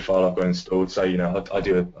suspicious profile I've got installed. So, you know, I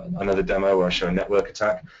do another demo where I show a network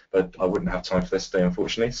attack, but I wouldn't have time for this today,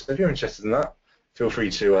 unfortunately. So if you're interested in that, feel free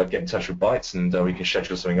to get in touch with Bytes, and we can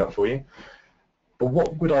schedule something up for you. But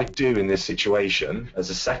what would I do in this situation as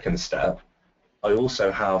a second step? I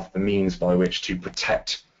also have the means by which to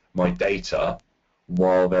protect my data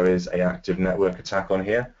while there is an active network attack on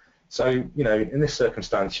here. So, you know, in this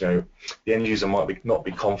circumstance, you know, the end user might not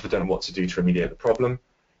be confident what to do to remediate the problem.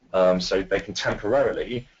 So they can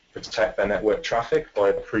temporarily protect their network traffic by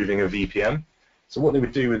approving a VPN. So what they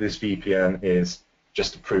would do with this VPN is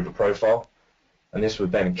just approve a profile, and this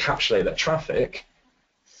would then encapsulate that traffic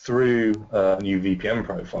through a new VPN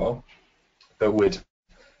profile that would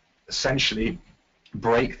essentially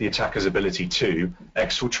break the attacker's ability to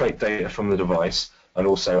exfiltrate data from the device and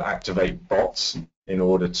also activate bots in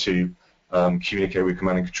order to communicate with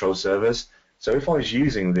command and control servers. So if I was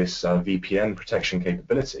using this VPN protection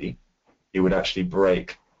capability, it would actually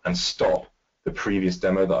break and stop the previous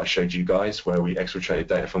demo that I showed you guys where we exfiltrated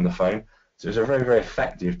data from the phone. So it's a very, very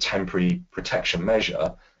effective temporary protection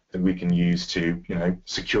measure that we can use to,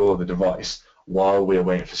 secure the device while we're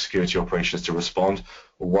waiting for security operations to respond,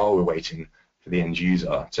 or while we're waiting for the end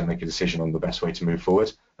user to make a decision on the best way to move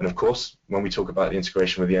forward. And of course, when we talk about the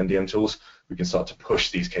integration with the NDM tools, we can start to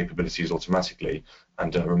push these capabilities automatically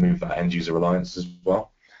and remove that end user reliance as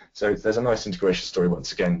well. So there's a nice integration story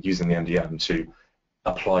once again using the NDM to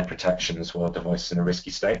apply protections while a device is in a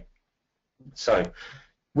risky state. So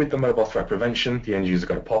with the mobile threat prevention, the end user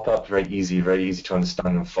got a pop-up, very easy to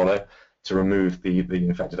understand and follow, to remove the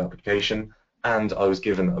infected application. And I was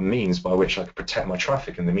given a means by which I could protect my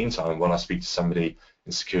traffic in the meantime while I speak to somebody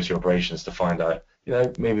in security operations to find out,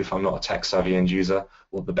 maybe if I'm not a tech-savvy end user,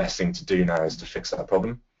 what the best thing to do now is to fix that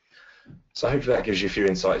problem. So hopefully that gives you a few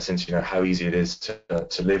insights into how easy it is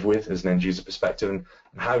to live with as an end user perspective, and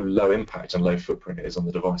how low impact and low footprint it is on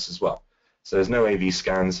the device as well. So there's no AV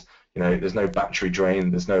scans, there's no battery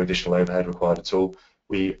drain, there's no additional overhead required at all.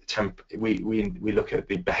 We look at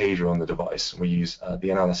the behavior on the device, and we use the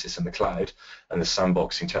analysis in the cloud and the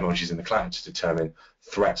sandboxing technologies in the cloud to determine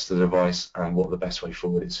threats to the device and what the best way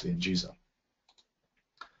forward is for the end user.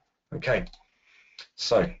 Okay,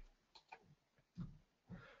 so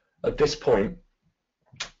at this point,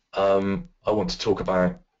 I want to talk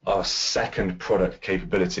about our second product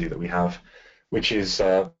capability that we have, which is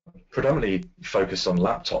predominantly focused on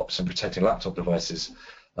laptops and protecting laptop devices.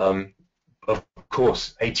 Of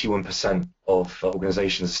course, 81% of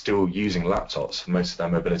organizations are still using laptops for most of their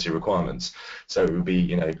mobility requirements. So it would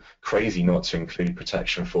be, crazy not to include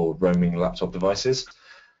protection for roaming laptop devices.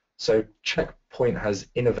 So Checkpoint has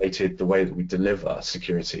innovated the way that we deliver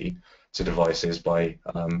security to devices by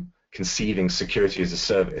conceiving security as a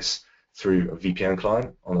service through a VPN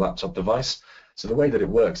client on a laptop device. So the way that it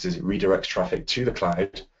works is it redirects traffic to the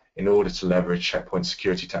cloud in order to leverage Checkpoint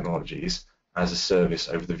security technologies as a service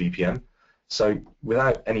over the VPN. So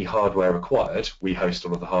without any hardware required, we host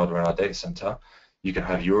all of the hardware in our data center. You can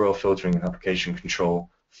have URL filtering and application control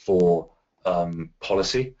for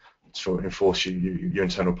policy, to enforce your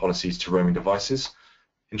internal policies to roaming devices,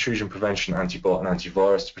 intrusion prevention, anti-bot and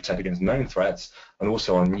antivirus to protect against known threats, and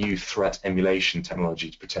also our new threat emulation technology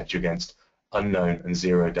to protect you against unknown and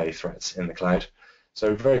zero-day threats in the cloud.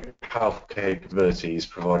 So very powerful capabilities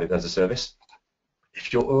provided as a service.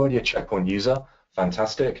 If you're already a Checkpoint user,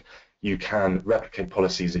 fantastic. You can replicate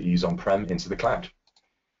policies that you use on-prem into the cloud.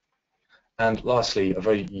 And lastly, a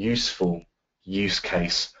very useful use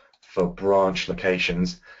case for branch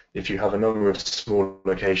locations. If you have a number of small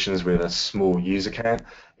locations with a small user count,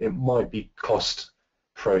 it might be cost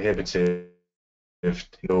prohibitive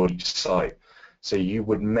in each site. So you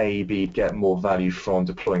would maybe get more value from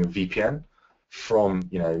deploying a VPN from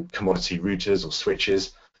commodity routers or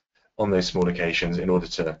switches on those small locations in order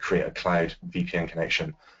to create a cloud VPN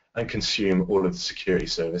connection and consume all of the security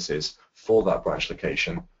services for that branch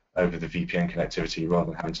location over the VPN connectivity rather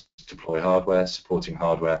than having to deploy hardware, supporting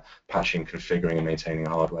hardware, patching, configuring and maintaining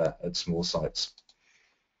hardware at small sites.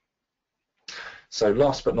 So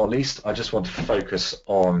last but not least, I just want to focus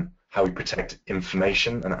on how we protect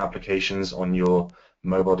information and applications on your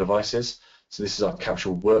mobile devices. So this is our Capture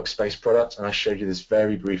Workspace product, and I showed you this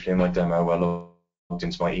very briefly in my demo where I logged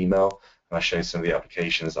into my email and I showed some of the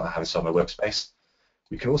applications that I have inside my workspace.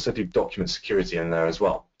 We can also do document security in there as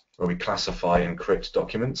well, where we classify and encrypt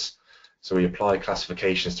documents. So we apply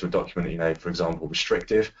classifications to a document, for example,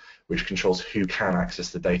 restrictive, which controls who can access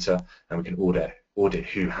the data, and we can audit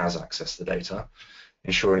who has access to the data,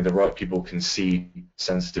 ensuring the right people can see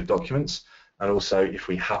sensitive documents. And also, if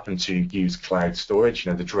we happen to use cloud storage,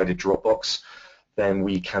 the dreaded Dropbox, then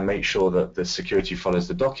we can make sure that the security follows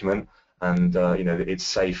the document and that it's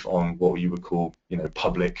safe on what you would call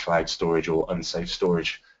public cloud storage or unsafe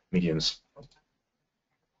storage mediums.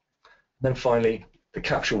 Then finally, the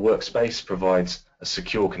Capture Workspace provides a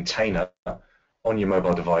secure container on your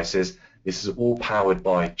mobile devices. This is all powered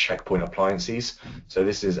by Checkpoint appliances. So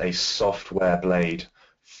this is a software blade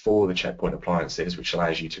for the Checkpoint appliances, which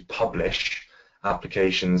allows you to publish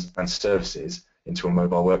applications and services into a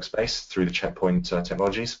mobile workspace through the Checkpoint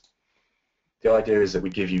technologies. The idea is that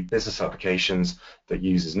we give you business applications that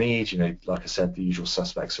users need. Like I said, the usual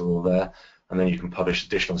suspects are all there, and then you can publish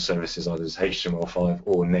additional services either as HTML5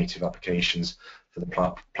 or native applications for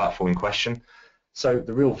the platform in question. So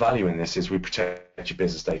the real value in this is we protect your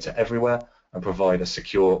business data everywhere and provide a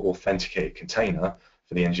secure, authenticated container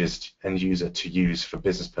for the end user to use for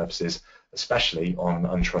business purposes, especially on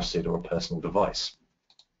an untrusted or a personal device.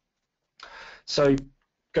 So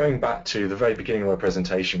going back to the very beginning of my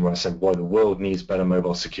presentation where I said why the world needs better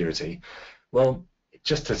mobile security, well,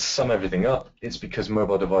 just to sum everything up, it's because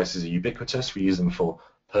mobile devices are ubiquitous. We use them for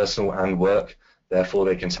personal and work. Therefore,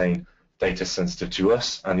 they contain data sensitive to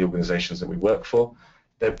us and the organizations that we work for.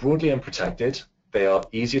 They're broadly unprotected. They are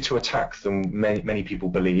easier to attack than many people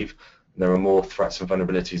believe. There are more threats and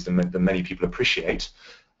vulnerabilities than many people appreciate.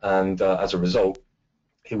 And as a result,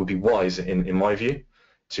 it would be wise, in my view,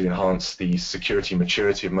 to enhance the security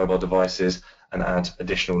maturity of mobile devices and add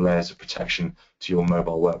additional layers of protection to your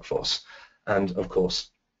mobile workforce. And of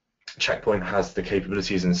course, Checkpoint has the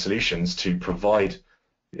capabilities and solutions to provide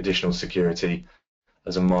additional security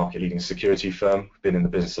as a market-leading security firm. We've been in the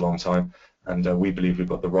business a long time, and we believe we've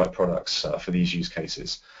got the right products for these use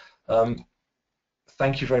cases.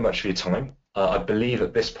 Thank you very much for your time. I believe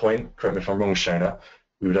at this point, correct me if I'm wrong, Shona,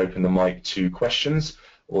 we would open the mic to questions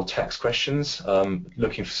or text questions.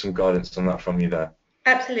 Looking for some guidance on that from you there.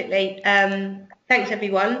 Absolutely. Thanks,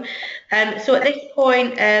 everyone. So at this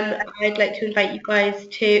point, I'd like to invite you guys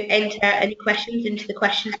to enter any questions into the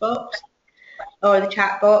questions box or the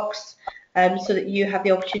chat box, so that you have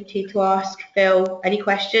the opportunity to ask Phil any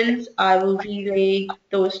questions. I will relay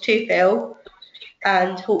those to Phil,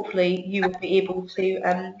 and hopefully you will be able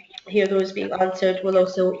to hear those being answered. We'll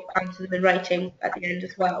also answer them in writing at the end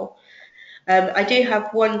as well. I do have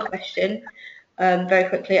one question. Very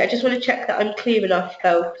quickly, I just want to check that I'm clear enough,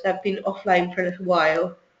 Phil, because I've been offline for a little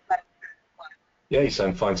while. Yeah, you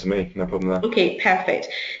sound fine to me. No problem there. Okay, perfect.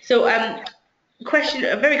 So, a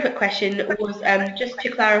very quick question was just to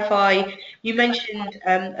clarify. You mentioned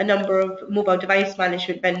a number of mobile device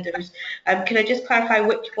management vendors. Can I just clarify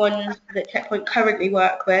which ones that Checkpoint currently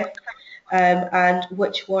work with, and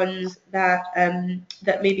which ones that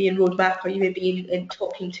that may be in roadmap or you may be in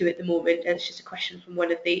talking to at the moment? And it's just a question from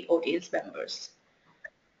one of the audience members.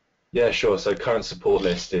 Yeah, sure. So current support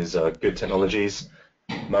list is Good Technologies,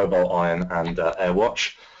 Mobile Iron, and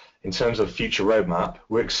AirWatch. In terms of future roadmap,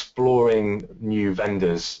 we're exploring new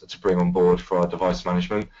vendors to bring on board for our device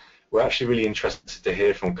management. We're actually really interested to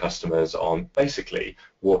hear from customers on basically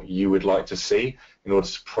what you would like to see in order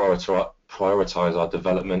to prioritize our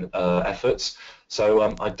development efforts.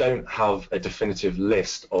 So I don't have a definitive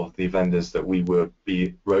list of the vendors that we will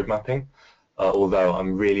be roadmapping, although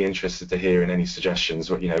I'm really interested to hear in any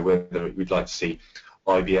suggestions, whether we'd like to see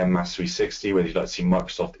IBM Mass 360, whether you'd like to see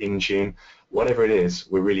Microsoft Intune, whatever it is,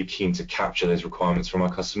 we're really keen to capture those requirements from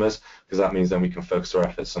our customers, because that means then we can focus our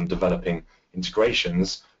efforts on developing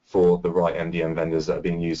integrations for the right MDM vendors that are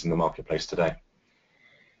being used in the marketplace today.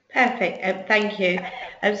 Perfect, thank you.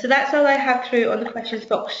 So that's all I have through on the questions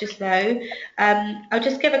box just now. I'll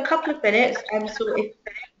just give a couple of minutes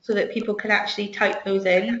so that people can actually type those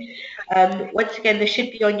in. Once again, there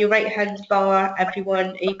should be on your right-hand bar,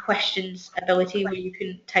 everyone, a questions ability where you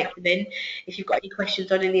can type them in. If you've got any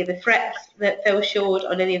questions on any of the threats that Phil showed,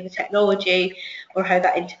 on any of the technology, or how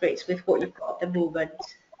that integrates with what you've got at the moment.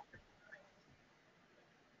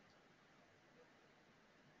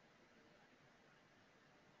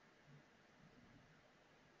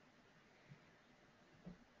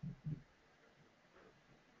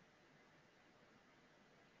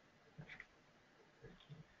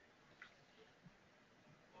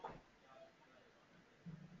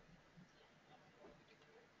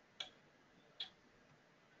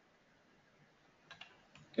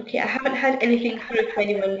 Okay, I haven't had anything through from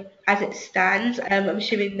anyone as it stands. I'm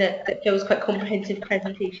assuming that Phil's quite comprehensive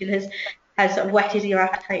presentation has sort of whetted your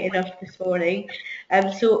appetite enough this morning.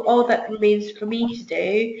 So all that remains for me to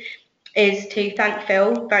do is to thank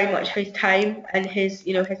Phil very much for his time and his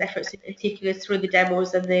efforts in taking us through the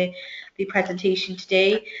demos and the presentation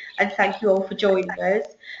today, and thank you all for joining us.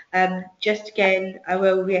 Just again, I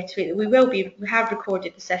will reiterate that we have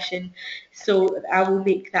recorded the session, so I will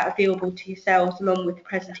make that available to yourselves along with the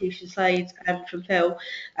presentation slides from Phil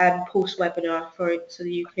post webinar so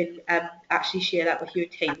that you can actually share that with your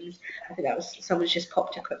teams. I think someone's just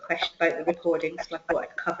popped a quick question about the recording, so I thought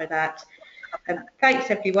I'd cover that.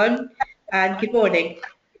 Thanks everyone, and good morning.